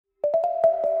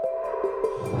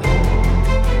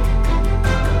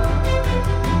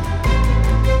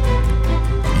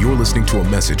You're listening to a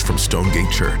message from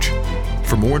Stonegate Church.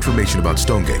 For more information about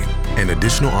Stonegate and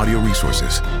additional audio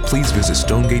resources, please visit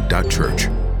stonegate.church.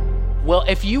 Well,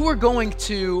 if you were going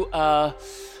to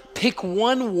pick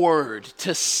one word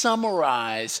to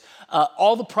summarize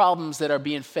all the problems that are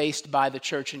being faced by the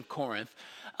church in Corinth,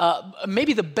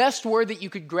 maybe the best word that you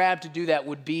could grab to do that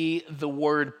would be the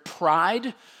word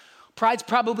pride. Pride's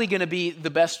probably going to be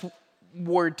the best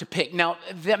word to pick. Now,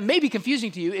 that may be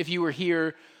confusing to you if you were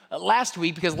here last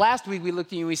week, because last week we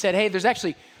looked at you and we said, hey, there's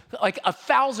actually like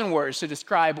 1,000 words to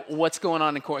describe what's going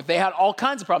on in Corinth. They had all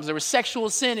kinds of problems. There were sexual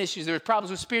sin issues. There were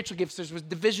problems with spiritual gifts. There was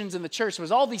divisions in the church. There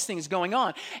was all these things going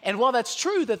on. And while that's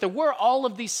true that there were all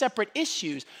of these separate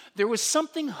issues, there was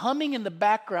something humming in the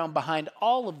background behind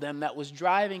all of them that was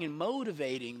driving and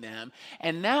motivating them.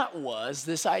 And that was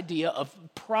this idea of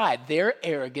pride. Their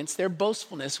arrogance, their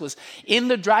boastfulness was in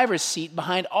the driver's seat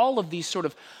behind all of these sort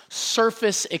of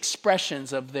surface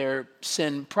expressions of their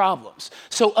sin problems.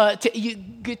 So you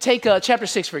take chapter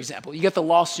 6, for example. You get the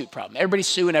lawsuit problem. Everybody's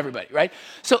suing everybody, right?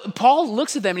 So Paul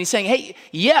looks at them and he's saying, hey,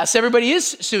 yes, everybody is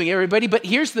suing everybody, but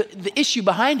here's the issue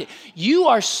behind it. You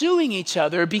are suing each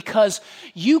other because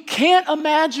you can't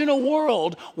imagine a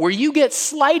world where you get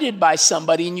slighted by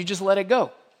somebody and you just let it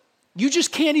go. You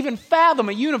just can't even fathom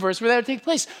a universe where that would take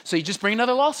place. So you just bring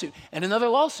another lawsuit and another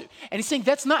lawsuit. And he's saying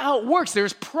that's not how it works.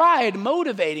 There's pride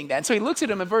motivating that. And so he looks at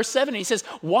him in verse 7 and he says,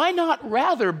 why not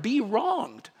rather be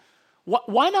wronged?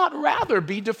 Why not rather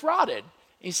be defrauded? And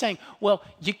he's saying, well,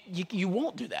 you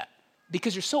won't do that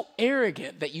because you're so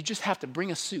arrogant that you just have to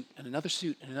bring a suit and another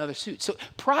suit and another suit. So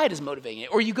pride is motivating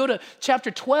it. Or you go to chapter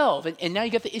 12, and now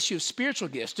you got the issue of spiritual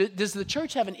gifts. Does the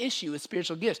church have an issue with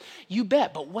spiritual gifts? You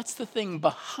bet, but what's the thing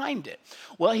behind it?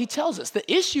 Well, he tells us the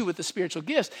issue with the spiritual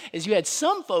gifts is you had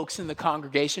some folks in the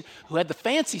congregation who had the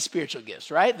fancy spiritual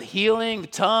gifts, right? The healing, the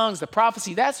tongues, the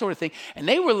prophecy, that sort of thing. And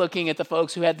they were looking at the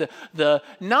folks who had the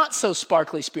not so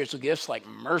sparkly spiritual gifts like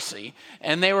mercy,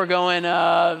 and they were going,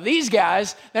 these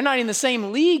guys, they're not in the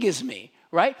same league as me,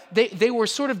 right? They were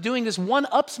sort of doing this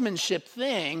one-upsmanship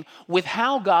thing with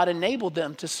how God enabled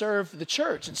them to serve the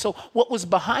church. And so what was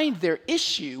behind their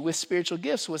issue with spiritual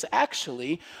gifts was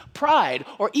actually pride,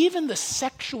 or even the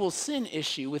sexual sin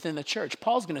issue within the church.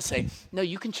 Paul's going to say, no,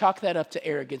 you can chalk that up to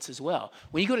arrogance as well.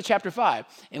 When you go to chapter 5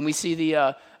 and we see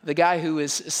the guy who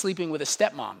is sleeping with a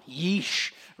stepmom,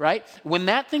 yeesh, right? When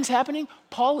that thing's happening,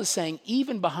 Paul is saying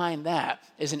even behind that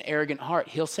is an arrogant heart.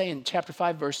 He'll say in chapter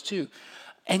 5, verse 2,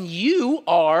 and you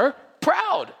are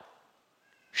proud.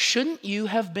 Shouldn't you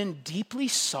have been deeply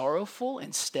sorrowful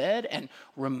instead and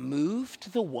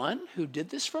removed the one who did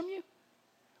this from you?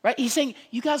 Right? He's saying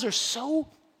you guys are so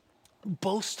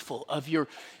boastful of your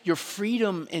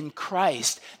freedom in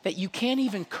Christ that you can't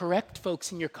even correct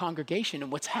folks in your congregation.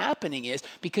 And what's happening is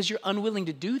because you're unwilling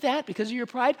to do that, because of your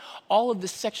pride, all of the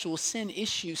sexual sin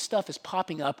issue stuff is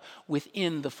popping up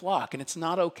within the flock, and it's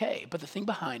not okay. But the thing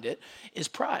behind it is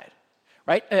pride.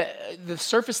 Right? The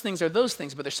surface things are those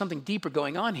things, but there's something deeper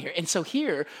going on here. And so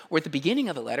here, we're at the beginning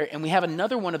of the letter, and we have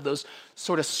another one of those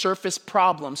sort of surface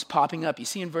problems popping up. You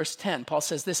see in verse 10, Paul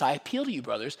says this, I appeal to you,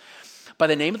 brothers, by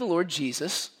the name of the Lord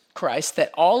Jesus Christ,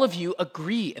 that all of you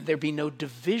agree and there be no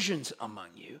divisions among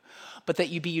you, but that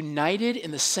you be united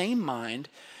in the same mind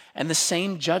and the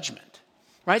same judgment.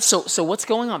 Right? So what's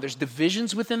going on? There's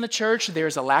divisions within the church.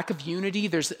 There's a lack of unity.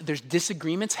 There's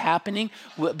disagreements happening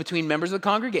between members of the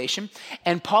congregation.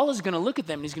 And Paul is going to look at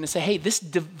them and he's going to say, hey, this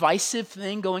divisive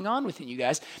thing going on within you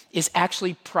guys is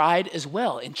actually pride as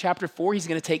well. In chapter 4, he's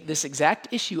going to take this exact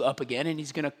issue up again and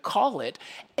he's going to call it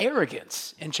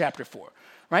arrogance in chapter 4.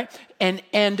 Right? And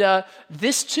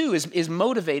this too is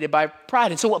motivated by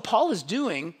pride. And so what Paul is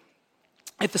doing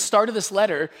at the start of this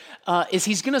letter is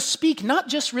he's going to speak not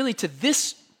just really to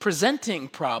this presenting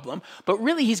problem, but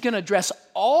really he's going to address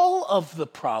all of the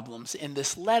problems in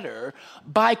this letter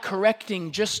by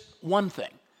correcting just one thing,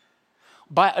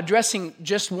 by addressing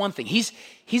just one thing. He's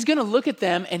going to look at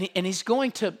them and he's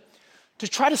going to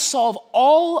try to solve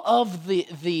all of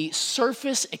the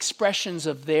surface expressions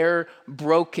of their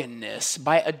brokenness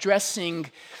by addressing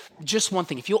just one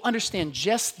thing. If you'll understand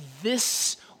just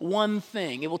this one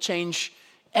thing, it will change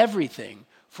everything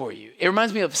for you. It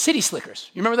reminds me of City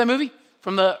Slickers. You remember that movie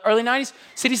from the early 90s?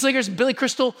 City Slickers, Billy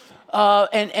Crystal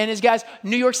and his guys,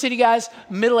 New York City guys,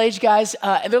 middle-aged guys,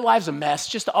 and their lives a mess.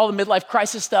 Just all the midlife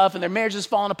crisis stuff, and their marriage is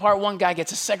falling apart. One guy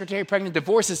gets a secretary pregnant.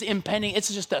 Divorce is impending.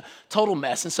 It's just a total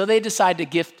mess. And so they decide to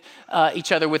gift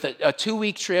each other with a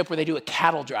 2-week trip where they do a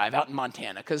cattle drive out in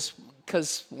Montana,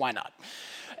 because why not?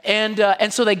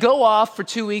 And so they go off for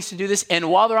 2 weeks to do this. And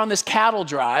while they're on this cattle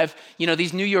drive,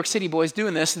 these New York City boys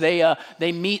doing this,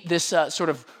 they meet this sort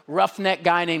of roughneck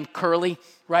guy named Curly,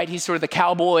 right? He's sort of the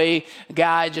cowboy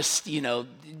guy, just,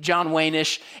 John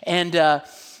Wayne-ish.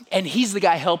 And he's the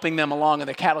guy helping them along on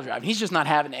their cattle drive. He's just not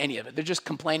having any of it. They're just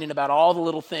complaining about all the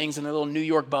little things in their little New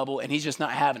York bubble, and he's just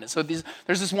not having it. So there's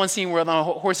this one scene where they're on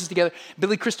horses together.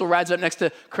 Billy Crystal rides up next to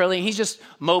Curly, and he's just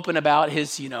moping about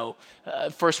his,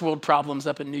 first world problems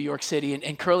up in New York City.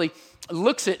 And Curly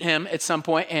looks at him at some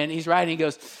point, and he's riding. He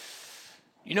goes,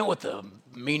 "You know what the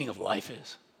meaning of life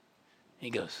is?" And he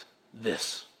goes,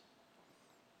 "This."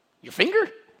 "Your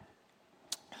finger?"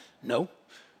 "No,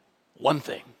 one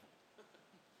thing.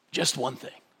 Just one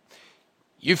thing.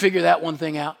 You figure that one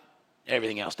thing out,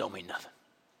 everything else don't mean nothing."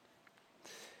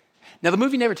 Now, the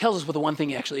movie never tells us what the one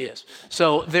thing actually is.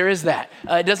 So there is that.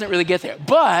 It doesn't really get there.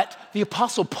 But the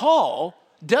Apostle Paul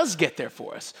does get there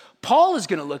for us. Paul is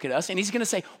going to look at us and he's going to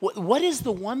say, what is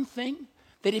the one thing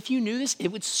that if you knew this, it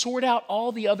would sort out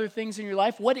all the other things in your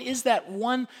life? What is that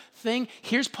one thing?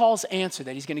 Here's Paul's answer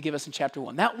that he's going to give us in chapter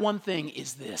 1. That one thing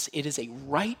is this. It is a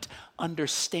right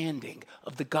understanding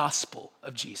of the gospel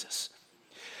of Jesus.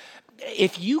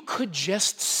 If you could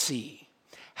just see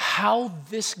how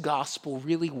this gospel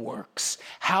really works,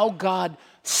 how God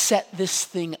set this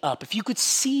thing up, if you could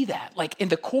see that, like in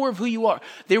the core of who you are,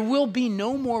 there will be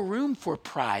no more room for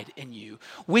pride in you,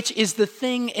 which is the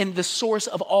thing and the source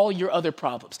of all your other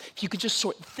problems. If you could just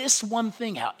sort this one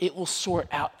thing out, it will sort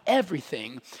out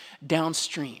everything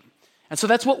downstream. And so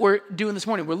that's what we're doing this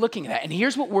morning. We're looking at that. And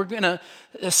here's what we're going to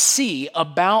see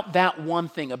about that one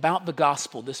thing, about the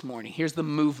gospel this morning. Here's the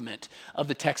movement of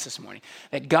the text this morning.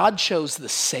 That God chose the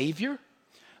Savior,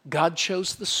 God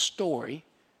chose the story,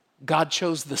 God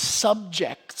chose the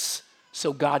subjects,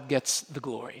 so God gets the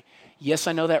glory. Yes,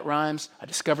 I know that rhymes. I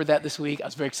discovered that this week. I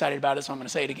was very excited about it, so I'm going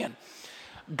to say it again.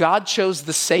 God chose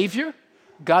the Savior,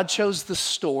 God chose the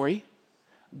story,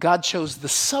 God chose the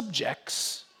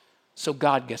subjects, so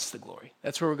God gets the glory.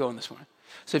 That's where we're going this morning.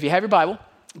 So if you have your Bible,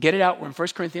 get it out. We're in 1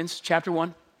 Corinthians chapter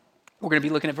 1. We're going to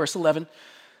be looking at verse 11.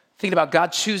 Thinking about God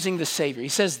choosing the Savior. He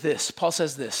says this, Paul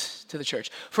says this to the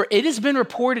church. "For it has been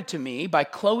reported to me by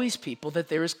Chloe's people that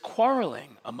there is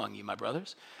quarreling among you, my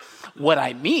brothers. What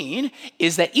I mean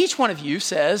is that each one of you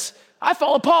says, I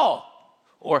follow Paul,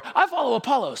 or I follow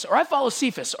Apollos, or I follow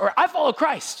Cephas, or I follow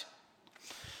Christ."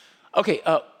 Okay,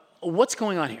 what's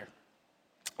going on here?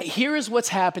 Here is what's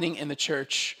happening in the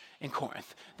church in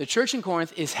Corinth. The church in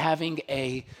Corinth is having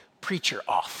a preacher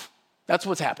off. That's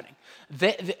what's happening.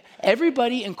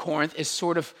 Everybody in Corinth is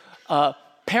sort of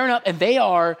pairing up, and they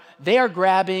are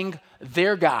grabbing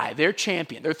their guy, their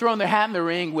champion. They're throwing their hat in the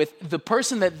ring with the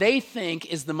person that they think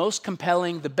is the most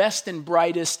compelling, the best and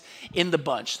brightest in the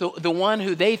bunch. The one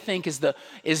who they think is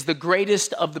the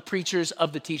greatest of the preachers,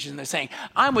 of the teachers. And they're saying,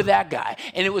 I'm with that guy.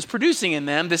 And it was producing in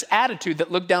them this attitude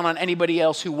that looked down on anybody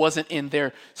else who wasn't in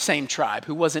their same tribe,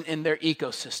 who wasn't in their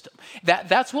ecosystem.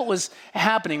 That's what was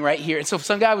happening right here. And so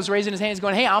some guy was raising his hands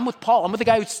going, hey, I'm with Paul. I'm with the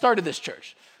guy who started this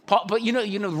church. Paul, but you know,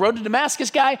 the road to Damascus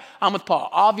guy, I'm with Paul.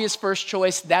 Obvious first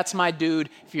choice, that's my dude.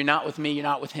 If you're not with me, you're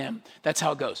not with him. That's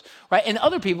how it goes, right? And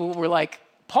other people were like,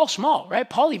 Paul Schmall, right?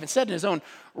 Paul even said in his own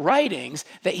writings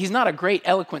that he's not a great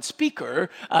eloquent speaker.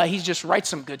 He just writes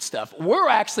some good stuff. We're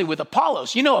actually with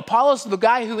Apollos. You know, Apollos, the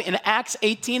guy who in Acts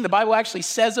 18, the Bible actually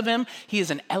says of him, he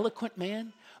is an eloquent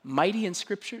man, mighty in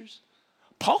scriptures.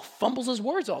 Paul fumbles his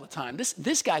words all the time.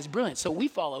 This guy's brilliant, so we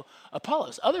follow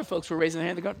Apollos. Other folks were raising their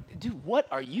hand. They're going, dude, what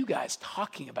are you guys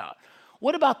talking about?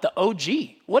 What about the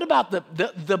OG? What about the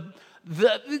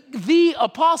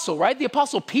apostle, right? The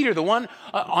apostle Peter, the one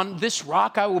on this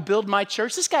rock I will build my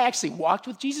church. This guy actually walked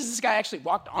with Jesus. This guy actually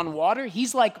walked on water.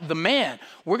 He's like the man.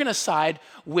 We're going to side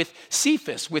with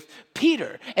Cephas, with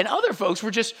Peter. And other folks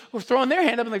were throwing their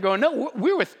hand up and they're going, no,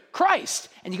 we're with Christ.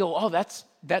 And you go, oh,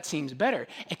 that seems better.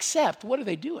 Except, what are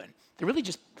they doing? They're really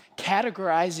just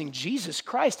categorizing Jesus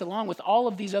Christ along with all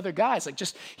of these other guys. Like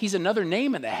he's another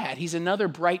name in the hat. He's another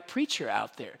bright preacher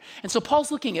out there. And so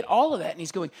Paul's looking at all of that and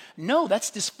he's going, no,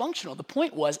 that's dysfunctional. The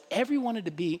point was everybody wanted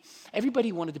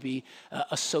to be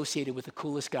associated with the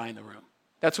coolest guy in the room.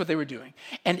 That's what they were doing.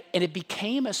 And it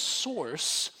became a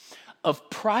source of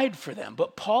pride for them.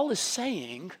 But Paul is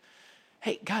saying,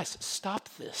 hey, guys, stop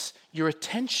this. Your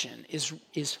attention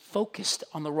is focused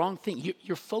on the wrong thing.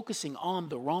 You're focusing on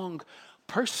the wrong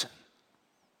person.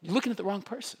 You're looking at the wrong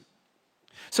person.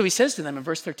 So he says to them in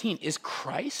verse 13, is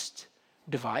Christ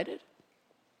divided?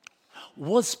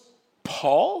 Was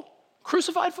Paul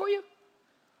crucified for you?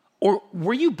 Or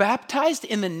were you baptized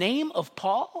in the name of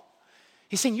Paul?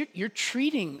 He's saying you're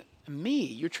treating me,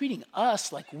 you're treating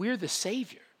us like we're the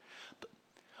Savior.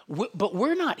 But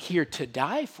we're not here to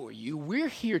die for you. We're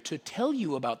here to tell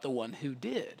you about the one who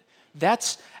did.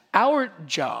 That's our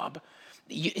job.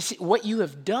 What you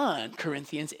have done,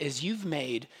 Corinthians, is you've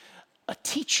made a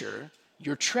teacher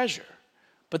your treasure.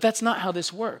 But that's not how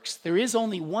this works. There is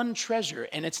only one treasure,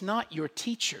 and it's not your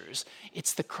teachers.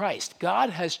 It's the Christ. God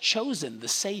has chosen the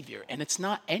Savior, and it's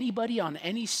not anybody on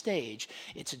any stage.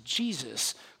 It's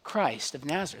Jesus Christ of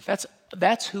Nazareth.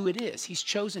 That's who it is. He's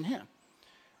chosen him.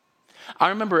 I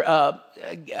remember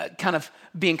kind of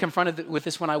being confronted with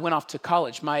this when I went off to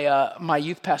college. My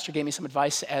youth pastor gave me some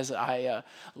advice as I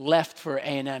left for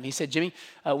A&M. He said, Jimmy,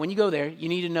 when you go there, you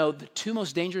need to know the two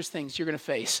most dangerous things you're going to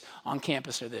face on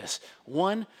campus are this.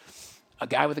 One, a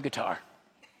guy with a guitar.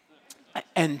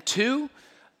 And two,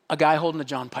 a guy holding a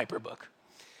John Piper book.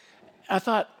 I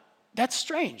thought, that's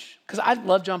strange, because I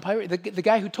love John Piper. The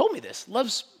guy who told me this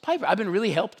loves Piper. I've been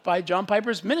really helped by John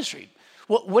Piper's ministry.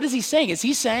 Well, what is he saying? Is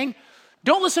he saying,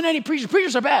 don't listen to any preachers.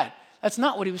 Preachers are bad. That's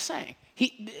not what he was saying.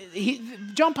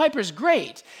 John Piper is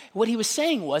great. What he was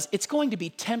saying was, it's going to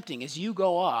be tempting as you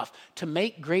go off to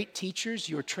make great teachers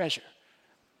your treasure.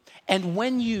 And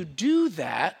when you do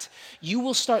that, you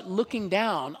will start looking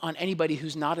down on anybody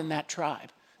who's not in that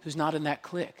tribe, who's not in that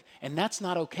clique. And that's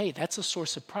not okay. That's a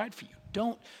source of pride for you.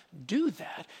 Don't do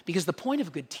that, because the point of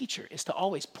a good teacher is to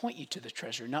always point you to the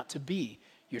treasure, not to be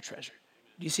your treasure.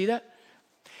 Do you see that?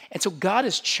 And so God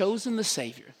has chosen the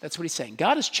Savior. That's what he's saying.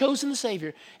 God has chosen the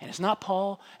Savior, and it's not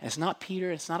Paul, and it's not Peter,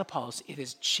 and it's not Apollos. It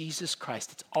is Jesus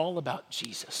Christ. It's all about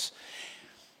Jesus.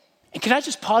 And can I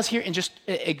just pause here and just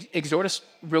exhort us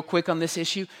real quick on this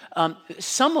issue?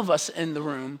 Some of us in the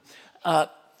room,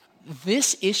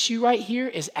 this issue right here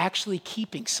is actually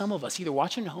keeping some of us, either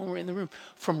watching at home or in the room,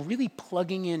 from really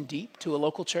plugging in deep to a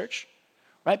local church,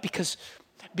 right? Because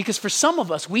for some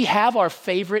of us, we have our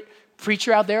favorite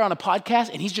preacher out there on a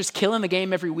podcast, and he's just killing the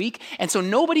game every week. And so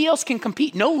nobody else can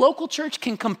compete. No local church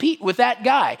can compete with that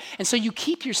guy. And so you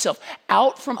keep yourself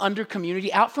out from under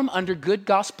community, out from under good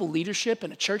gospel leadership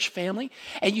and a church family.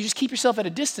 And you just keep yourself at a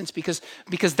distance because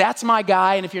that's my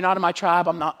guy. And if you're not in my tribe,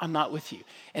 I'm not with you.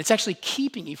 And it's actually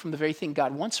keeping you from the very thing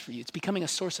God wants for you. It's becoming a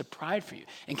source of pride for you.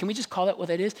 And can we just call that what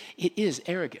that is? It is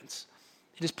arrogance.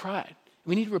 It is pride.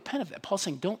 We need to repent of that. Paul's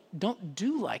saying, don't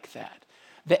do like that.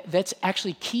 That's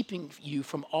actually keeping you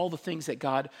from all the things that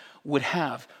God would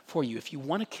have for you. If you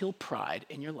want to kill pride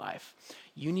in your life,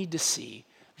 you need to see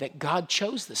that God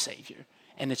chose the Savior.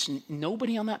 And it's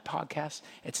nobody on that podcast.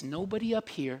 It's nobody up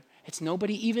here. It's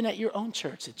nobody even at your own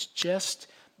church. It's just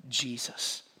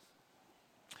Jesus.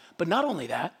 But not only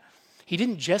that, he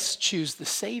didn't just choose the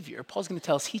Savior. Paul's going to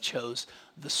tell us he chose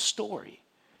the story.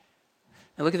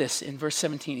 Now look at this in verse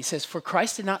 17. He says, for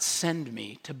Christ did not send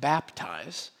me to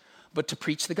baptize, but to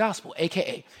preach the gospel,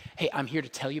 AKA, hey, I'm here to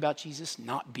tell you about Jesus,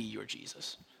 not be your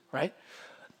Jesus, right?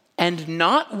 And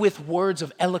not with words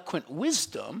of eloquent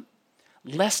wisdom,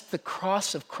 lest the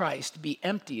cross of Christ be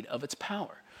emptied of its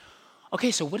power.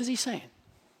 Okay, so what is he saying?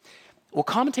 Well,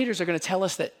 commentators are going to tell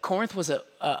us that Corinth was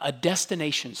a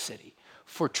destination city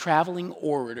for traveling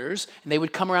orators, and they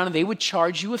would come around and they would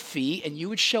charge you a fee, and you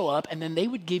would show up, and then they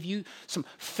would give you some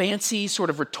fancy sort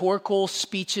of rhetorical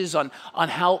speeches on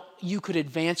how you could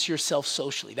advance yourself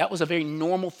socially. That was a very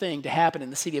normal thing to happen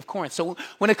in the city of Corinth. So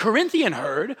when a Corinthian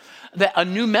heard that a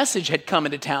new message had come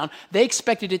into town, they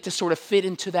expected it to sort of fit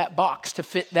into that box, to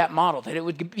fit that model, that it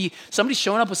would be somebody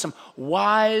showing up with some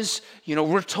wise,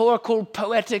 rhetorical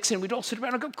poetics, and we'd all sit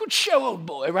around and go, good show, old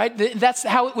boy, right? That's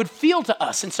how it would feel to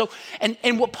us. And so,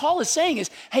 and what Paul is saying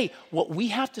is, hey, what we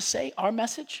have to say, our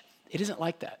message, it isn't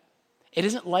like that. It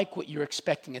isn't like what you're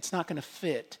expecting. It's not going to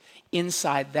fit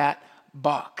inside that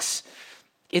box.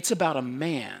 It's about a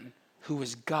man who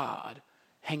is God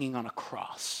hanging on a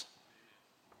cross.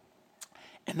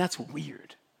 And that's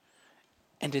weird.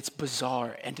 And it's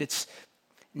bizarre. And it's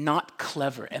not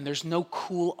clever. And there's no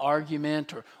cool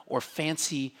argument or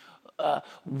fancy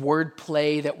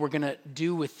wordplay that we're going to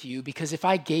do with you, because if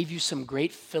I gave you some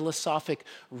great philosophic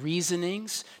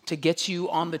reasonings to get you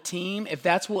on the team, if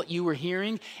that's what you were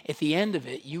hearing, at the end of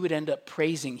it, you would end up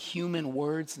praising human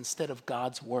words instead of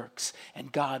God's works,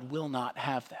 and God will not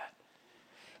have that.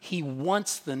 He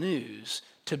wants the news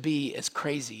to be as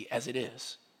crazy as it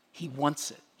is. He wants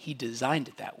it. He designed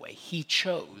it that way. He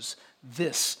chose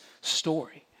this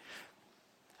story.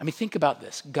 I mean, think about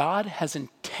this. God has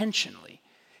intentionally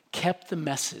kept the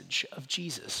message of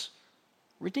Jesus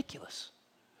ridiculous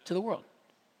to the world.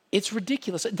 It's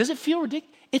ridiculous. Does it feel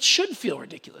ridiculous? It should feel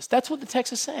ridiculous. That's what the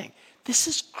text is saying. This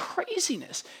is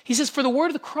craziness. He says, for the word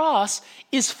of the cross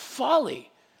is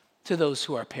folly to those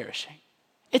who are perishing.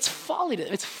 It's folly to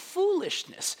them. It's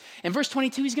foolishness. In verse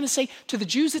 22, he's going to say to the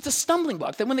Jews, it's a stumbling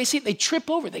block. That when they see it, they trip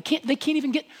over it. They can't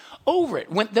even get over it.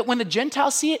 When the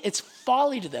Gentiles see it, it's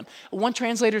folly to them. One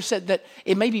translator said that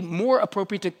it may be more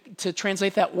appropriate to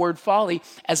translate that word folly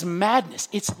as madness.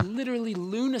 It's literally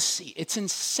lunacy. It's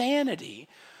insanity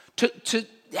to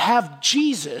have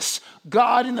Jesus,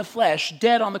 God in the flesh,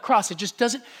 dead on the cross. It just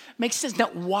doesn't make sense. Now,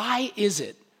 why is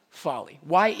it folly?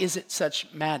 Why is it such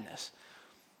madness?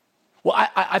 Well,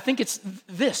 I think it's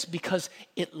this, because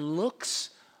it looks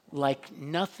like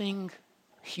nothing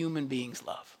human beings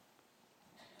love.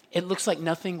 It looks like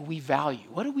nothing we value.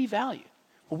 What do we value?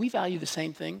 Well, we value the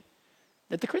same thing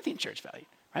that the Corinthian church valued,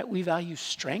 right? We value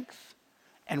strength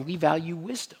and we value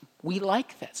wisdom. We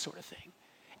like that sort of thing.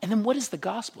 And then what is the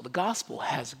gospel? The gospel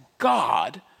has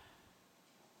God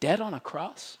dead on a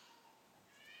cross.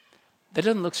 That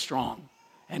doesn't look strong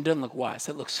and doesn't look wise.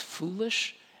 That looks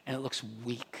foolish and it looks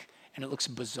weak. And it looks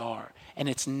bizarre. And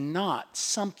it's not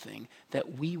something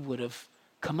that we would have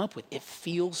come up with. It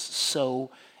feels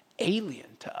so alien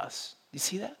to us. You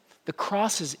see that? The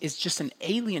cross is just an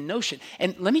alien notion.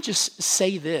 And let me just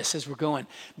say this as we're going.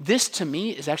 This, to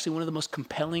me, is actually one of the most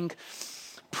compelling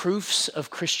proofs of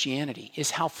Christianity,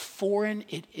 is how foreign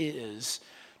it is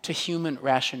to human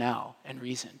rationale and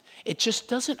reason. It just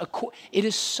doesn't accord. It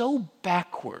is so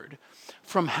backward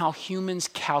from how humans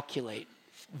calculate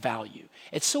value.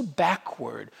 It's so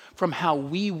backward from how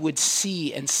we would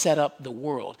see and set up the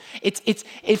world.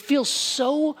 It feels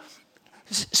so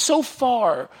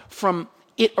far from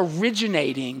it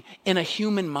originating in a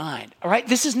human mind. All right,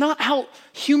 this is not how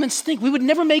humans think. We would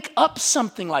never make up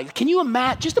something like that. Can you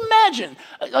imagine? Just imagine,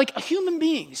 like human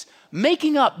beings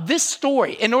making up this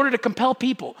story in order to compel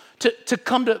people to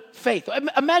come to faith.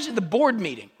 Imagine the board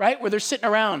meeting, right, where they're sitting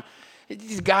around.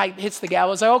 This guy hits the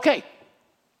gavel. It's like, okay.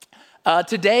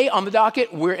 Today on the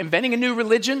docket, we're inventing a new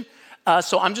religion.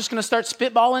 So I'm just going to start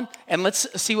spitballing and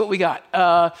let's see what we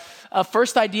got.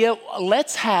 First idea,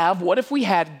 what if we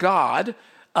had God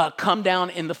come down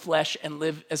in the flesh and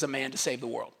live as a man to save the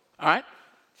world? All right?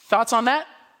 Thoughts on that?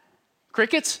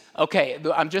 Crickets? Okay,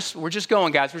 we're just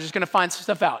going, guys. We're just going to find some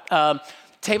stuff out.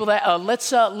 Table that.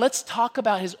 Let's talk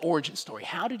about his origin story.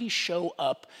 How did he show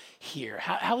up here?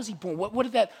 How was he born? What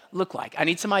did that look like? I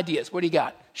need some ideas. What do you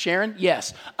got? Sharon?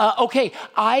 Yes. Okay.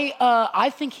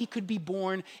 I think he could be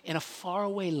born in a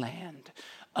faraway land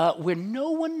where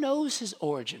no one knows his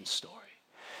origin story.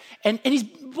 And he's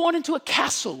born into a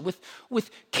castle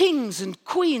with kings and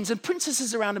queens and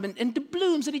princesses around him and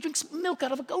doubloons, and he drinks milk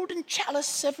out of a golden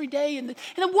chalice every day. And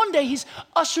then one day he's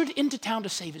ushered into town to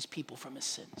save his people from his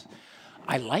sins.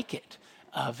 I like it.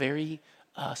 Very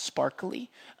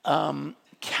sparkly.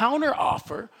 Counter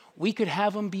offer, we could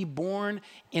have him be born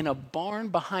in a barn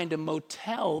behind a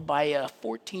motel by a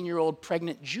 14-year-old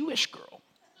pregnant Jewish girl.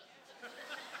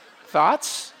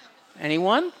 Thoughts?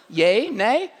 Anyone? Yay?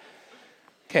 Nay?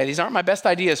 Okay, these aren't my best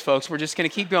ideas, folks. We're just going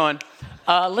to keep going.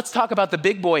 Let's talk about the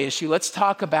big boy issue. Let's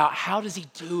talk about how does he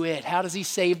do it? How does he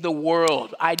save the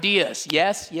world? Ideas.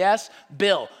 Yes.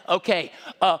 Bill. Okay.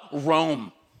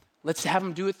 Rome. Let's have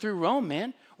him do it through Rome,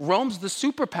 man. Rome's the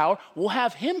superpower. We'll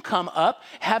have him come up,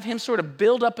 have him sort of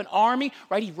build up an army,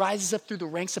 right? He rises up through the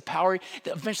ranks of power.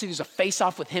 Eventually there's a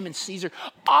face-off with him and Caesar.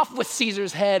 Off with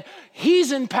Caesar's head.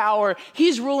 He's in power.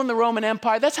 He's ruling the Roman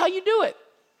Empire. That's how you do it.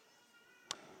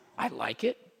 I like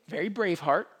it. Very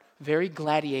Braveheart, very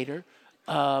Gladiator.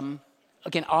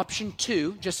 Again, option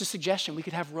 2, just a suggestion. We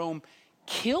could have Rome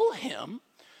kill him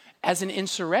as an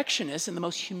insurrectionist in the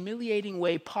most humiliating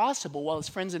way possible while his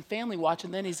friends and family watch,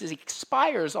 and then as he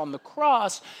expires on the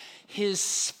cross,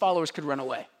 his followers could run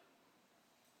away.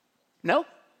 No?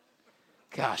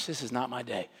 Gosh, this is not my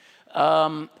day.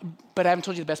 But I haven't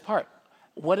told you the best part.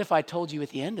 What if I told you at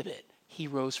the end of it, he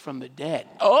rose from the dead?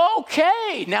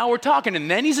 Okay, now we're talking.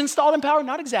 And then he's installed in power?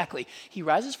 Not exactly. He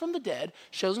rises from the dead,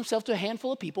 shows himself to a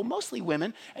handful of people, mostly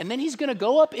women, and then he's going to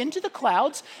go up into the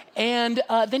clouds, and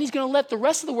then he's going to let the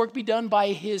rest of the work be done by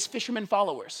his fishermen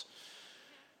followers.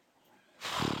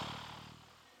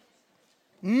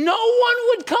 No one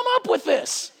would come up with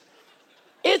this.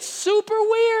 It's super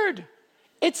weird.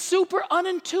 It's super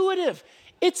unintuitive.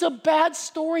 It's a bad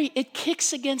story. It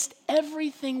kicks against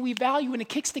everything we value, and it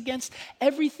kicks against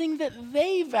everything that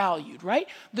they valued, right?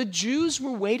 The Jews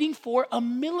were waiting for a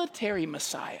military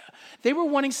Messiah. They were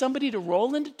wanting somebody to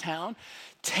roll into town,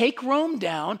 take Rome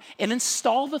down, and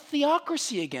install the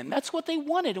theocracy again. That's what they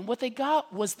wanted, and what they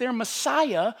got was their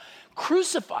Messiah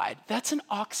crucified. That's an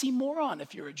oxymoron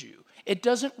if you're a Jew. It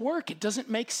doesn't work. It doesn't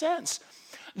make sense.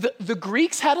 The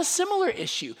Greeks had a similar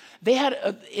issue. They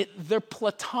had their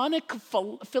Platonic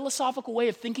philosophical way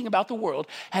of thinking about the world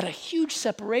had a huge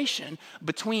separation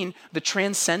between the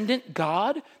transcendent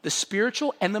God, the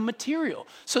spiritual, and the material.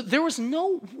 So there was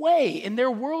no way in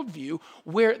their worldview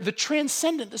where the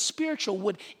transcendent, the spiritual,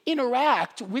 would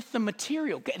interact with the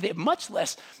material, much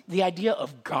less the idea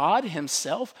of God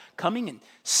himself coming and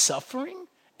suffering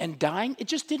and dying. It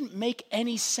just didn't make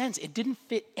any sense. It didn't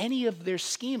fit any of their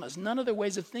schemas, none of their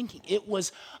ways of thinking. It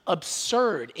was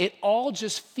absurd. It all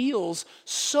just feels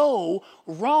so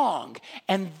wrong.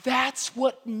 And that's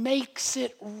what makes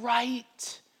it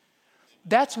right.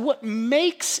 That's what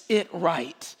makes it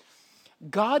right.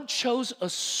 God chose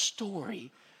a story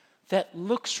that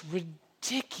looks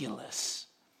ridiculous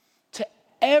to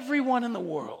everyone in the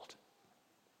world.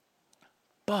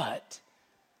 But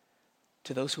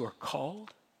to those who are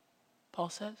called, Paul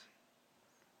says,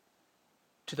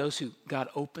 to those who God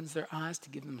opens their eyes to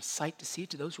give them sight to see,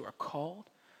 to those who are called,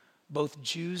 both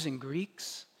Jews and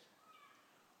Greeks,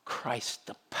 Christ,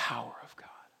 the power of God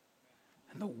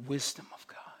and the wisdom of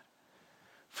God.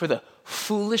 For the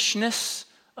foolishness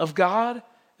of God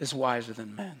is wiser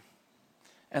than men,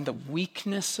 and the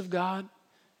weakness of God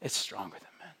is stronger than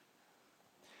men.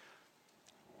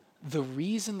 The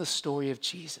reason the story of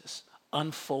Jesus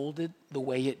unfolded the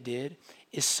way it did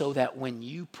is so that when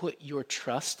you put your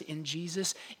trust in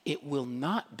Jesus, it will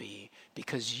not be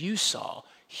because you saw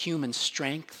human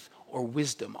strength or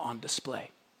wisdom on display.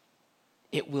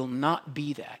 It will not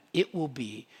be that. It will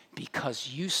be because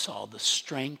you saw the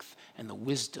strength and the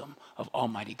wisdom of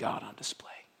Almighty God on display.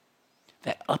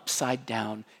 That upside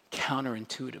down,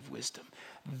 counterintuitive wisdom.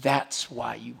 That's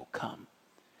why you will come.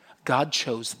 God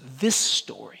chose this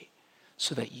story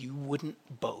so that you wouldn't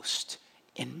boast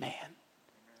in man.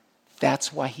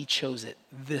 That's why he chose it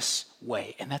this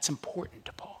way. And that's important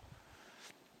to Paul.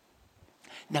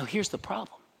 Now, here's the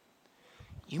problem.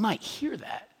 You might hear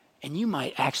that, and you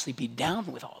might actually be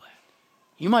down with all that.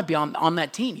 You might be on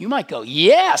that team. You might go,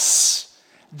 yes,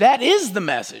 that is the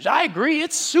message. I agree.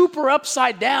 It's super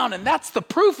upside down, and that's the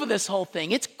proof of this whole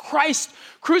thing. It's Christ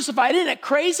crucified. Isn't it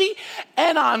crazy?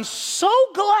 And I'm so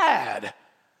glad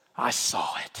I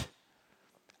saw it.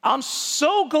 I'm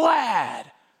so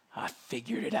glad I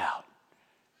figured it out.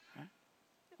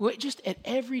 Right? Just at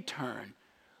every turn,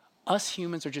 us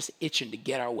humans are just itching to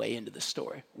get our way into the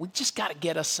story. We just got to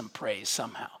get us some praise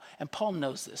somehow. And Paul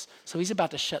knows this. So he's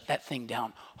about to shut that thing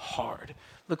down hard.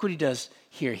 Look what he does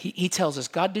here. He tells us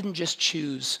God didn't just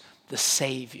choose the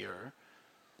Savior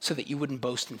so that you wouldn't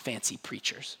boast in fancy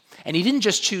preachers. And he didn't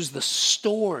just choose the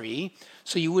story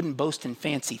so you wouldn't boast in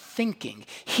fancy thinking.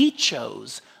 He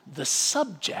chose the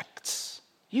subjects,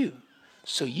 you,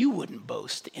 so you wouldn't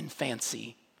boast in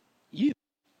fancy you.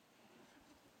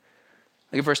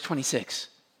 Look at verse 26.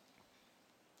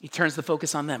 He turns the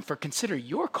focus on them. For consider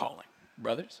your calling,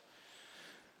 brothers.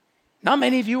 Not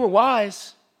many of you were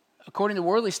wise according to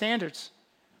worldly standards.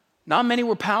 Not many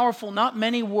were powerful. Not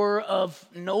many were of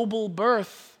noble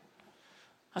birth.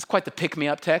 That's quite the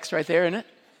pick-me-up text right there, isn't it?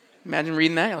 Imagine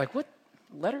reading that. You're like, what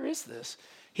letter is this?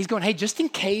 He's going, hey, just in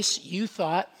case you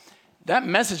thought that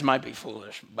message might be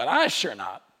foolish, but I sure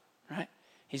not, right?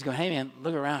 He's going, hey, man,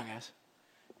 look around, guys.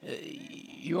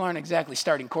 You aren't exactly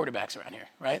starting quarterbacks around here,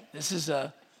 right? It's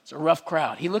a rough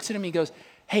crowd. He looks at him and he goes,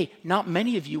 hey, not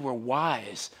many of you were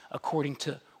wise according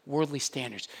to worldly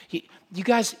standards. You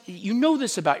guys, you know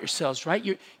this about yourselves, right?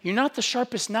 You're not the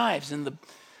sharpest knives in the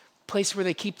place where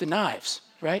they keep the knives,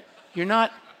 right? You're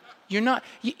not,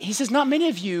 he says, not many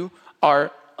of you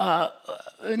are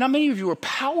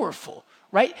powerful,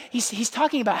 right? He's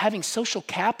talking about having social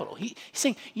capital. He's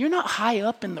saying, you're not high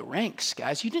up in the ranks,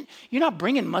 guys. You're not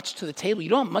bringing much to the table. You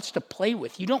don't have much to play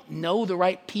with. You don't know the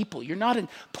right people. You're not in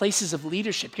places of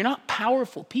leadership. You're not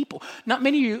powerful people. Not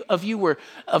many of you were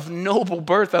of noble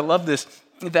birth. I love this.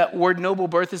 That word noble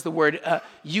birth is the word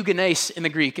eugenes in the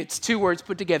Greek. It's two words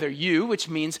put together, eu, which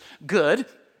means good,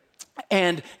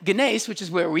 and genes, which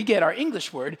is where we get our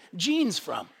English word genes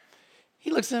from.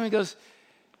 He looks at him and goes,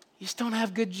 you just don't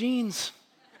have good genes.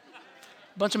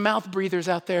 Bunch of mouth breathers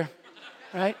out there,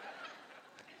 right?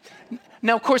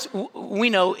 Now, of course, we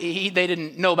know they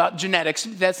didn't know about genetics.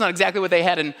 That's not exactly what they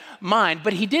had in mind,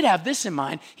 but he did have this in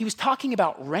mind. He was talking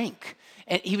about rank,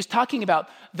 and he was talking about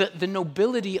the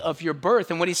nobility of your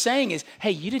birth. And what he's saying is,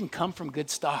 hey, you didn't come from good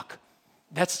stock.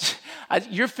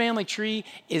 Your family tree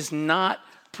is not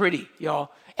pretty,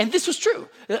 y'all. And this was true.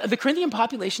 The Corinthian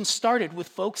population started with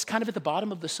folks kind of at the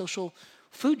bottom of the social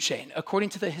food chain. According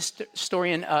to the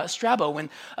historian Strabo, when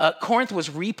Corinth was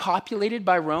repopulated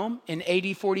by Rome in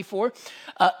AD 44,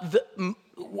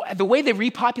 the way they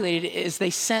repopulated it is they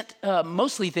sent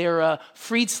mostly their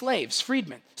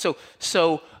freedmen. So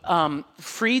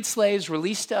freed slaves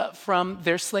released from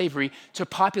their slavery to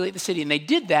populate the city. And they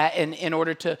did that in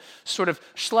order to sort of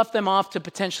slough them off to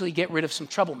potentially get rid of some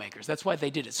troublemakers. That's why they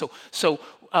did it. So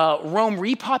Rome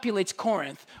repopulates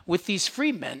Corinth with these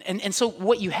freedmen. And so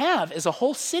what you have is a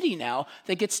whole city now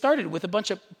that gets started with a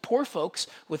bunch of poor folks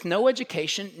with no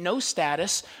education, no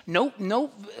status,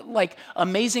 no like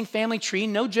amazing family tree,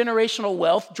 no generational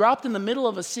wealth, dropped in the middle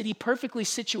of a city perfectly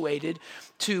situated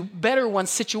to better one's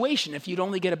situation if you'd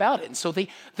only get about it. And so the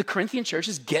Corinthian church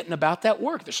is getting about that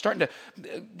work. They're starting to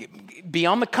be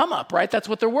on the come up, right? That's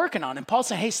what they're working on. And Paul's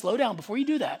saying, hey, slow down before you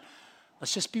do that.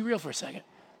 Let's just be real for a second.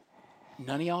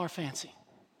 None of y'all are fancy.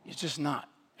 It's just not.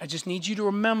 I just need you to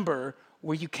remember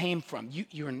where you came from.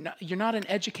 You're not an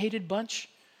educated bunch.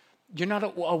 You're not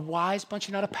a wise bunch.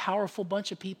 You're not a powerful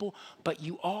bunch of people, but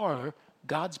you are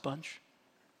God's bunch.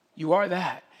 You are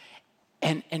that.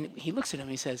 And he looks at him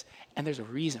and he says, and there's a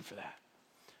reason for that.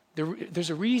 There's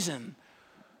a reason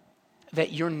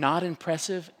that you're not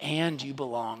impressive and you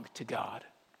belong to God.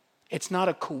 It's not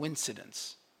a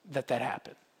coincidence that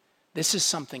happened. This is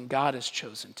something God has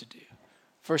chosen to do.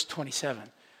 Verse 27,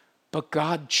 but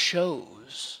God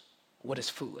chose what is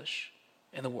foolish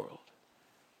in the world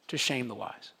to shame the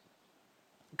wise.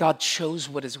 God chose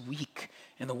what is weak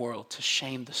in the world to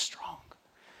shame the strong.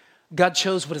 God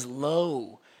chose what is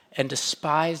low and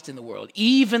despised in the world,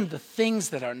 even the things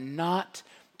that are not,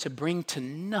 to bring to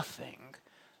nothing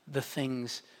the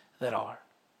things that are.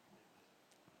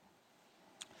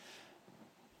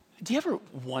 Do you ever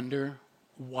wonder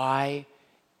why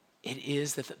it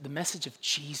is that the message of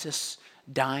Jesus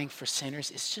dying for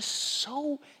sinners is just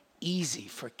so easy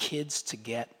for kids to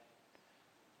get?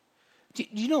 Do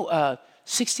you know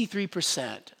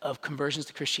 63% of conversions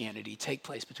to Christianity take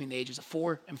place between the ages of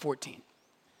 4 and 14?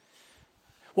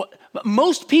 Well,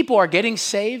 most people are getting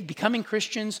saved, becoming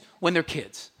Christians when they're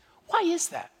kids. Why is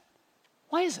that?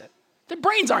 Why is it? Their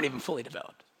brains aren't even fully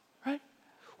developed, right?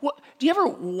 Do you ever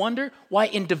wonder why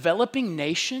in developing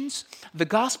nations, the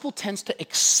gospel tends to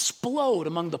explode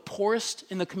among the poorest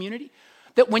in the community?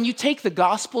 That when you take the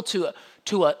gospel to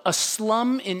a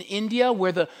slum in India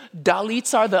where the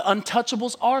Dalits are, the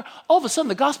untouchables are, all of a sudden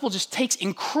the gospel just takes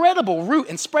incredible root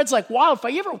and spreads like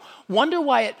wildfire. You ever wonder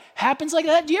why it happens like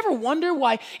that? Do you ever wonder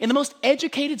why in the most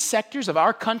educated sectors of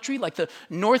our country, like the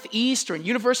Northeast or in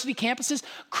university campuses,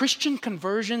 Christian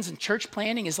conversions and church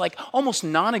planting is like almost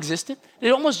non-existent? It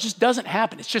almost just doesn't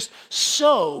happen. It's just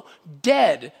so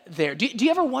dead there. Do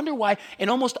you ever wonder why in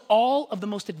almost all of the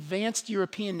most advanced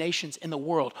European nations in the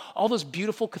world, all those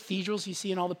beautiful cathedrals you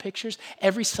see in all the pictures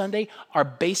every Sunday are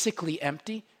basically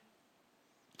empty?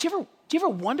 Do you ever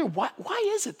wonder why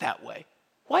is it that way?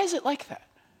 Why is it like that?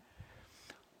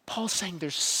 Paul's saying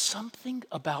there's something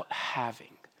about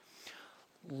having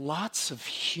lots of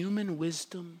human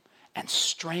wisdom and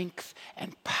strength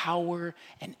and power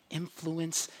and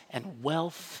influence and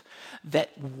wealth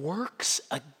that works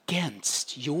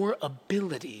against your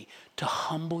ability to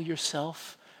humble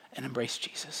yourself and embrace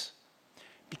Jesus.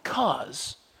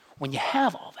 Because when you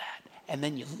have all that and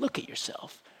then you look at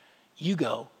yourself, you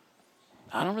go,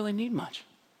 I don't really need much.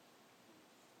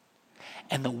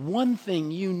 And the one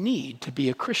thing you need to be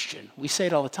a Christian, we say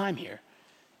it all the time here,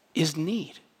 is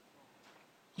need.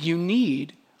 You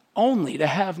need only to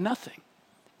have nothing.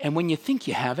 And when you think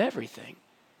you have everything,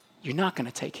 you're not going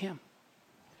to take him.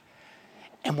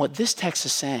 And what this text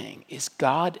is saying is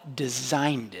God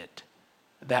designed it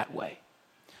that way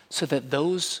so that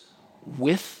those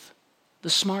with the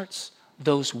smarts,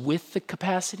 those with the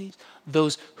capacities,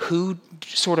 those who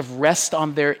sort of rest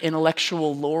on their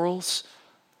intellectual laurels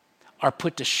are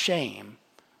put to shame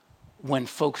when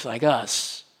folks like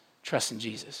us trust in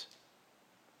Jesus.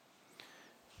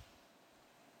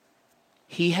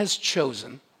 He has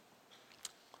chosen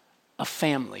a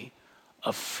family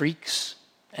of freaks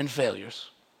and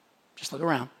failures. Just look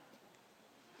around.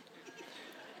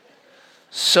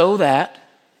 So that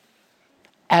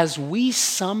as we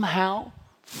somehow,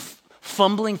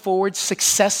 fumbling forward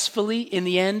successfully in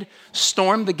the end,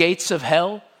 storm the gates of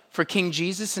hell for King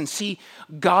Jesus and see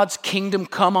God's kingdom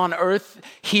come on earth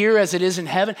here as it is in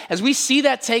heaven, as we see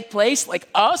that take place, like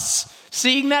us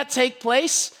seeing that take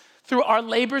place through our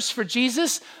labors for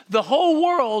Jesus, the whole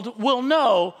world will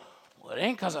know, well, it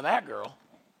ain't because of that girl.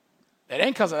 It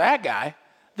ain't because of that guy.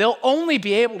 They'll only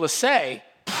be able to say,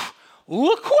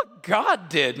 look what God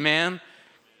did, man.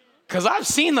 Because I've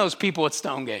seen those people at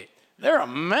Stonegate. They're a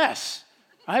mess.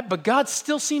 right? But God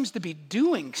still seems to be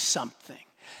doing something.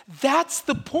 That's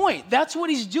the point. That's what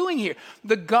he's doing here.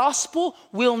 The gospel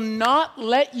will not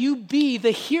let you be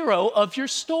the hero of your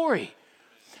story.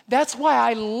 That's why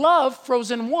I love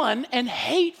Frozen 1 and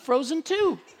hate Frozen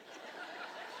 2.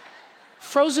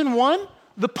 Frozen 1,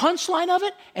 the punchline of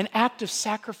it, an act of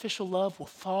sacrificial love will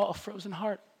thaw a frozen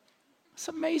heart. It's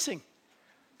amazing.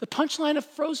 The punchline of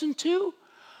Frozen 2,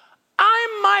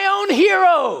 I'm my own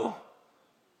hero,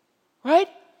 right?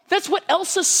 That's what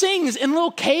Elsa sings in a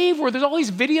little cave where there's all these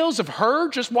videos of her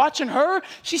just watching her.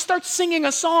 She starts singing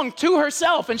a song to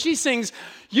herself and she sings,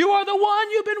 you are the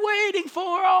one you've been waiting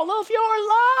for all of your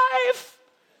life.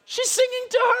 She's singing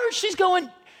to her. She's going,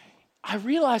 I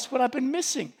realized what I've been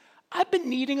missing. I've been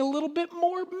needing a little bit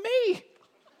more me.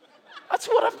 That's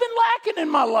what I've been lacking in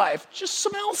my life. Just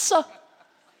some Elsa.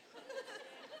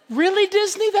 Really,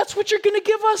 Disney? That's what you're going to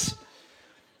give us?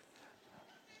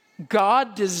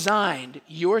 God designed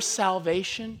your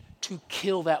salvation to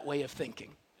kill that way of thinking.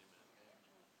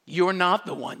 You're not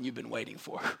the one you've been waiting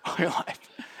for all your life.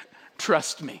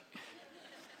 Trust me.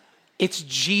 It's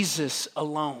Jesus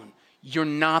alone. You're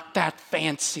not that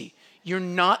fancy. You're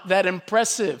not that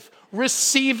impressive.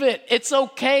 Receive it. It's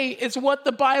okay. It's what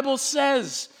the Bible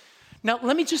says. Now,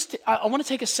 I want to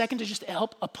take a second to just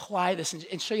help apply this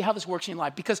and show you how this works in your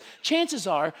life, because chances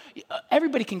are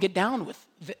everybody can get down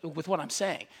with what I'm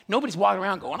saying. Nobody's walking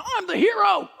around going, I'm the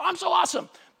hero, I'm so awesome.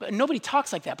 But nobody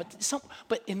talks like that.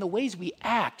 But in the ways we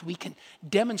act, we can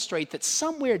demonstrate that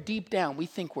somewhere deep down we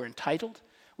think we're entitled.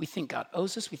 We think God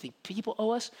owes us. We think people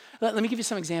owe us. Let me give you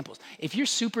some examples. If you're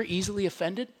super easily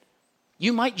offended,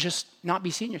 you might just not be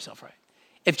seeing yourself right.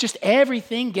 If just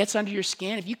everything gets under your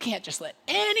skin, if you can't just let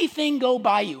anything go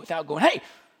by you without going, hey,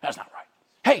 that's not right.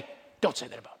 Hey, don't say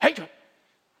that about it. Hey,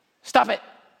 stop it.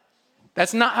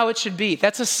 That's not how it should be.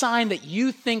 That's a sign that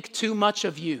you think too much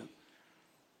of you.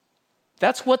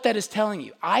 That's what that is telling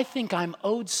you. I think I'm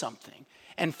owed something.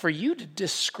 And for you to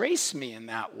disgrace me in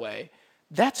that way,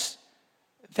 that's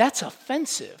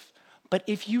offensive. But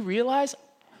if you realize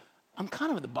I'm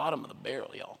kind of at the bottom of the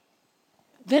barrel, y'all,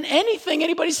 then anything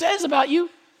anybody says about you,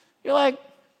 you're like,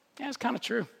 yeah, it's kind of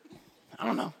true. I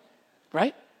don't know,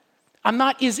 right? I'm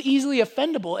not as easily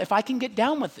offendable if I can get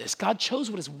down with this. God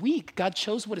chose what is weak. God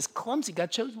chose what is clumsy.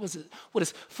 God chose what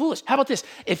is foolish. How about this?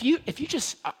 If you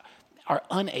just are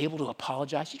unable to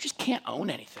apologize, you just can't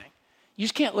own anything. You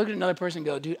just can't look at another person and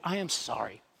go, dude, I am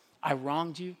sorry. I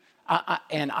wronged you,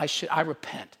 and I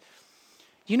repent.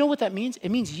 You know what that means? It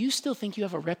means you still think you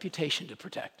have a reputation to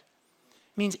protect.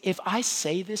 It means if I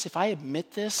say this, if I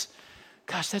admit this,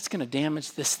 gosh, that's going to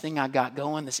damage this thing I got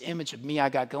going, this image of me I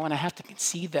got going. I have to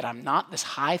concede that I'm not this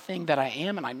high thing that I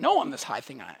am, and I know I'm this high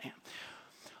thing I am.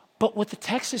 But what the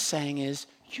text is saying is,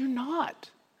 you're not.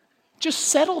 Just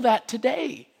settle that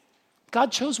today.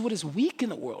 God chose what is weak in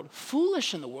the world,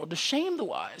 foolish in the world, to shame the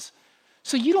wise.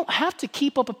 So you don't have to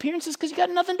keep up appearances because you got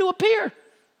nothing to appear,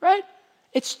 right?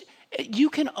 You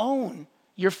can own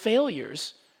your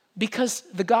failures because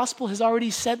the gospel has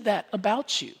already said that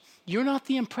about you. You're not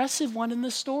the impressive one in the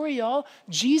story, y'all.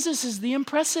 Jesus is the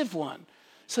impressive one.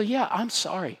 So yeah, I'm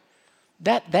sorry.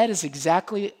 That is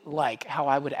exactly like how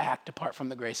I would act apart from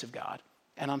the grace of God.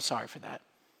 And I'm sorry for that.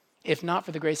 If not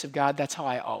for the grace of God, that's how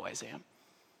I always am.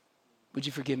 Would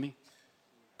you forgive me?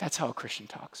 That's how a Christian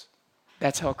talks.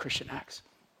 That's how a Christian acts.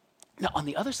 Now, on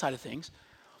the other side of things,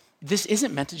 this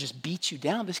isn't meant to just beat you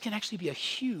down. This can actually be a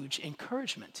huge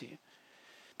encouragement to you.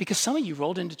 Because some of you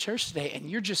rolled into church today and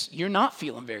you're not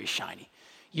feeling very shiny.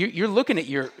 You're looking at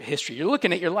your history. You're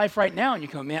looking at your life right now and you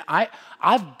go, man,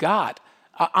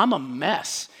 I'm a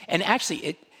mess. And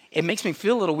actually, it makes me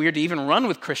feel a little weird to even run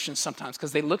with Christians sometimes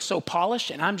because they look so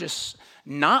polished and I'm just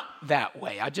not that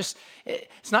way.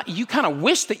 It's not, you kind of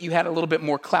wish that you had a little bit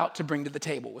more clout to bring to the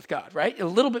table with God, right? A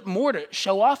little bit more to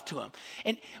show off to him.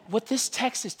 And what this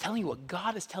text is telling you, what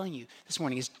God is telling you this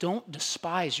morning is don't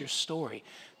despise your story.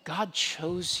 God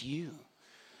chose you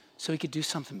so he could do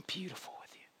something beautiful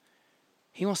with you.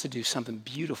 He wants to do something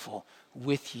beautiful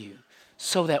with you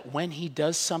so that when he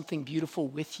does something beautiful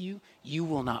with you, you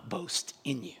will not boast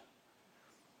in you.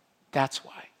 That's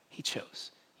why he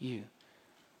chose you.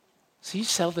 So you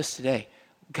sell this today.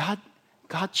 God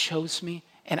chose me,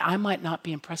 and I might not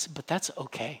be impressive, but that's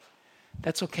okay.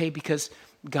 That's okay because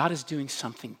God is doing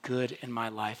something good in my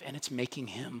life, and it's making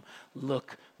him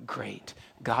look great.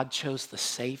 God chose the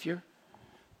Savior.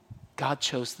 God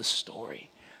chose the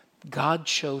story. God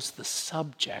chose the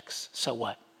subjects. So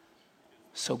what?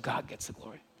 So God gets the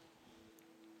glory.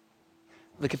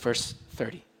 Look at verse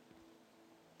 30.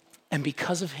 And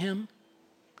because of him,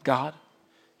 God,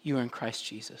 you are in Christ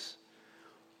Jesus,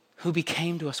 who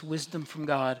became to us wisdom from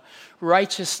God,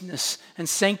 righteousness and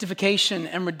sanctification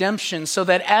and redemption, so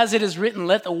that as it is written,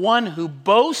 let the one who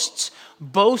boasts,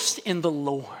 boast in the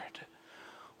Lord.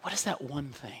 What is that one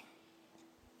thing?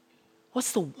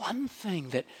 What's the one thing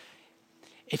that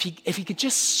if you could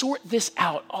just sort this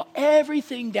out,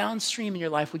 everything downstream in your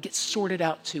life would get sorted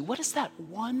out too? What is that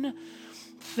one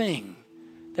thing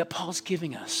that Paul's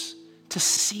giving us to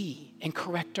see and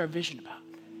correct our vision about?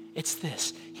 It's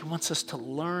this. He wants us to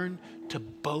learn to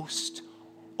boast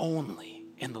only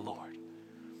in the Lord.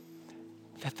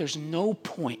 That there's no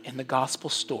point in the gospel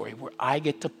story where I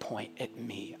get to point at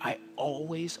me. I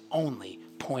always only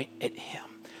point at him.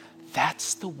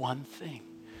 That's the one thing.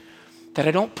 That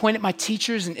I don't point at my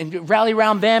teachers and rally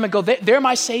around them and go, they're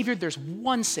my Savior. There's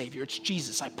one Savior. It's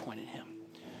Jesus. I point at him.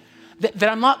 That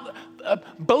I'm not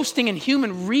boasting in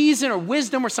human reason or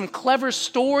wisdom or some clever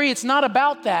story. It's not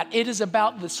about that. It is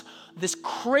about this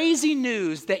crazy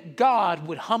news that God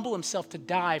would humble himself to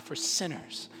die for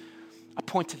sinners. I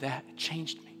point to that. It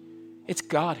changed me. It's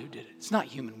God who did it. It's not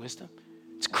human wisdom.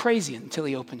 It's crazy until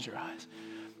he opens your eyes.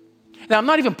 Now, I'm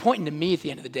not even pointing to me at the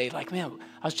end of the day like, man,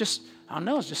 I was just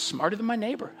smarter than my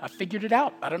neighbor. I figured it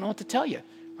out. I don't know what to tell you,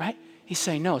 right? He's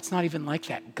saying, no, it's not even like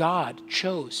that. God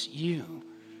chose you.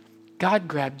 God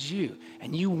grabbed you,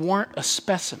 and you weren't a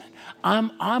specimen.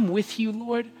 I'm with you,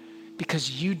 Lord, because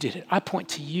you did it. I point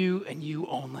to you and you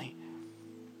only.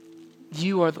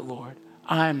 You are the Lord.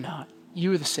 I am not.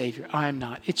 You are the Savior. I am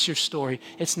not. It's your story.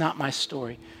 It's not my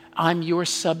story. I'm your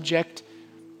subject.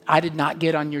 I did not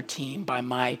get on your team by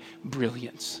my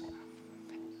brilliance.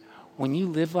 When you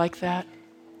live like that,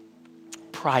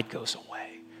 pride goes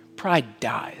away. Pride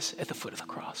dies at the foot of the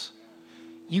cross.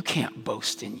 You can't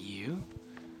boast in you.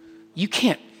 You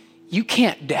can't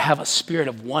have a spirit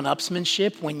of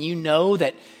one-upsmanship when you know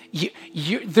that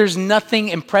there's nothing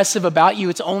impressive about you.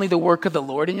 It's only the work of the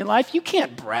Lord in your life. You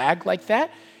can't brag like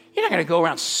that. You're not going to go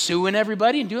around suing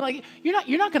everybody and doing like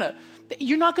you're not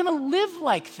going to live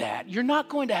like that. You're not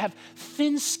going to have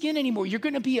thin skin anymore. You're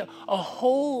going to be a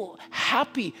whole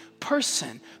happy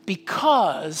person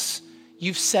because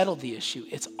you've settled the issue.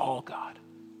 It's all God,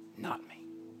 not me.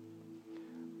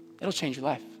 It'll change your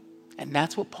life. And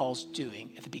that's what Paul's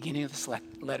doing at the beginning of this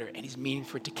letter, and he's meaning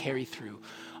for it to carry through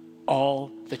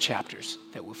all the chapters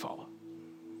that will follow.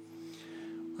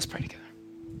 Let's pray together.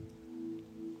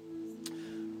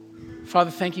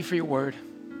 Father, thank you for your word.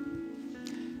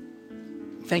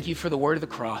 Thank you for the word of the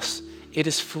cross. It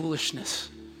is foolishness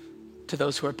to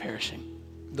those who are perishing.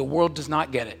 The world does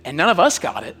not get it, and none of us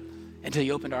got it until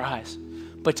you opened our eyes.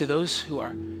 But to those who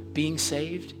are being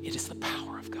saved, it is the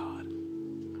power of God.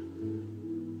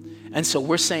 And so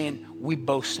we're saying we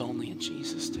boast only in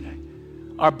Jesus today.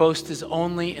 Our boast is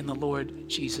only in the Lord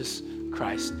Jesus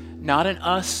Christ. Not in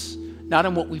us, not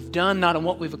in what we've done, not in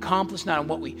what we've accomplished, not in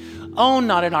what we own,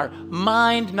 not in our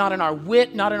mind, not in our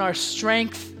wit, not in our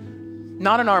strength,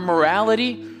 not in our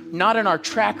morality, not in our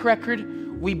track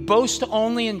record. We boast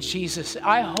only in Jesus.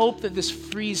 I hope that this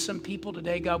frees some people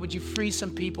today, God. Would you free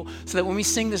some people so that when we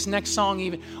sing this next song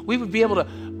even, we would be able to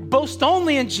boast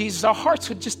only in Jesus. Our hearts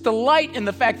would just delight in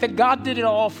the fact that God did it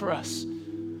all for us.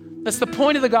 That's the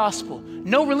point of the gospel.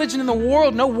 No religion in the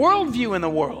world, no worldview in the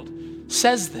world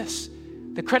says this.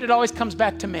 The credit always comes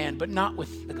back to man, but not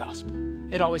with the gospel.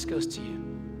 It always goes to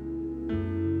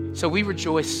you. So we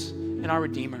rejoice in our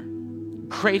Redeemer,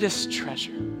 greatest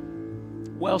treasure,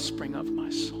 wellspring of my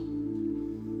soul.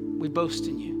 We boast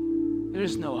in you. There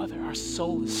is no other. Our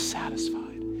soul is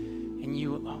satisfied in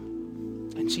you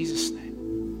alone. In Jesus'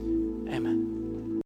 name, amen.